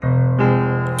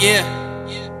Yeah,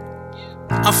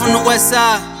 I'm from the west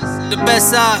side, the best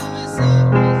side,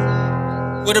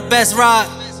 where the best ride,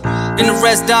 and the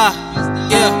rest die.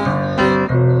 Yeah,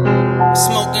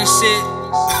 smoking shit,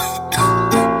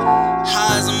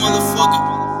 high as a motherfucker.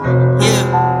 Yeah,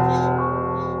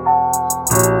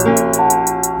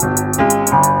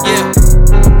 yeah.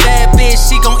 Bad bitch,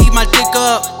 she gon' eat my dick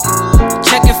up.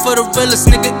 Checking for the realest,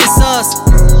 nigga, it's us.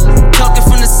 Talking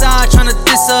from the side, tryna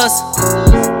diss us.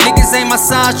 Niggas ain't my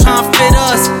size, tryna fit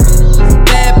us.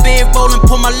 Bad bitch rollin',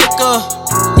 pour my liquor.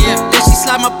 Yeah, then she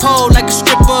slide my pole like a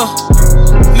stripper.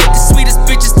 Make the sweetest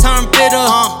bitches turn bitter.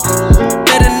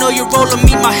 Better know your roller,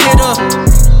 meet my hitter.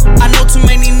 I know too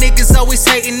many niggas always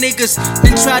hating niggas.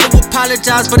 Then try to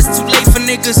apologize, but it's too late for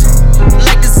niggas.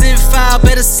 Like a Zen file,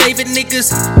 better save it, niggas.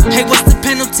 Hey, what's the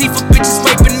penalty for bitches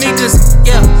raping niggas?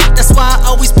 Yeah, that's why I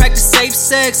always practice safe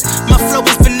sex. My flow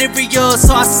is venereal,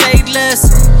 so I say less.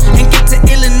 And get to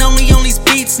illin' only on these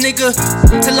beats, nigga.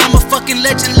 Till I'm a fucking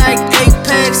legend like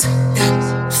Apex.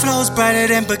 Yeah. Flows brighter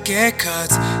than baguette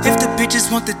cuts. If the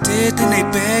bitches want the dick, then they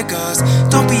beg us.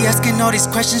 Don't be asking all these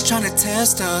questions tryna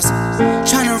test us.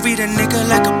 Tryna read a nigga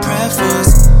like a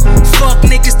preface. Fuck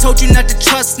niggas, told you not to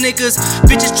trust niggas.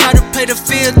 Bitches try to play the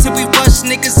field till we rush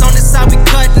niggas. On the side we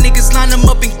cut niggas, line them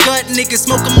up and gut niggas.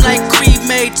 Smoke them like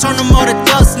cremate, turn them all to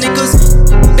dust niggas.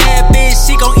 Bad bitch,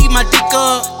 she gon' eat my dick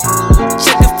up.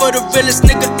 Checking for the realest,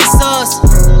 nigga, it's us.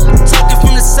 Talking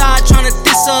from the side, tryna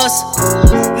diss us.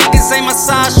 Niggas ain't my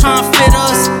size, tryna fit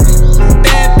us.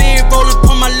 Bad bitch rollin',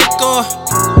 pour my liquor.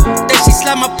 Then she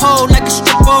slide my pole like a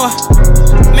stripper.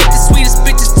 Make the sweetest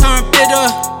bitches turn bitter.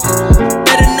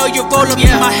 Better know your roller,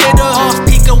 yeah, my hitter. Off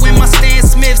Pico in my Stan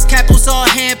Smiths, capitals all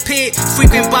handpicked.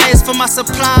 Frequent buyers for my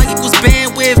supply equals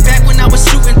bandwidth. Back when I was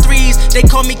shooting threes, they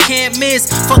call me can't miss.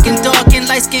 Fucking dark and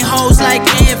light skin hoes like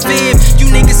Amphib. You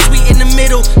niggas sweet in the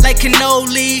middle like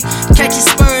cannoli. Catch you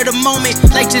spur of the moment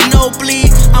like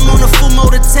Ginobili. I'm on a full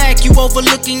mode attack, you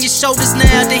overlooking your shoulders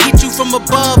now. They hit you from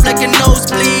above like a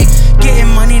nosebleed.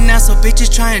 Getting money now, so bitches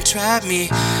try and trap me.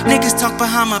 Niggas talk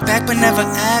behind my back but never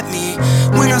at me.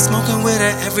 When I'm smoking with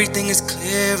her, everything is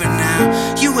clearer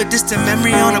now. You a distant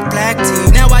memory on a black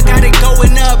tee. Now I got it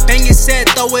going up, bang it set,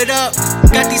 throw it up.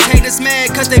 Got these haters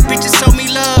mad cause they bitches show me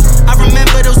love. I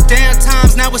remember those down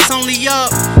times, now it's only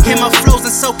up. Hear my flows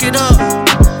and soak it up,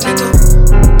 nigga.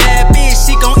 Bad bitch,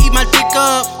 she gon' eat my dick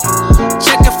up.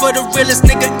 Checking for the realest,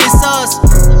 nigga, it's us.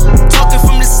 Talking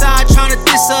from the side, tryna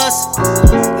diss us.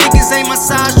 Niggas ain't my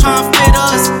size, tryna fit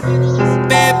us.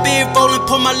 Bad bitch rollin',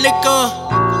 pour my liquor.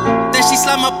 Then she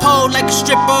slide my pole like a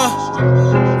stripper.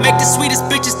 Make the sweetest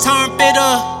bitches turn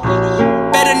bitter.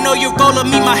 Better know your roller,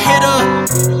 meet my hitter.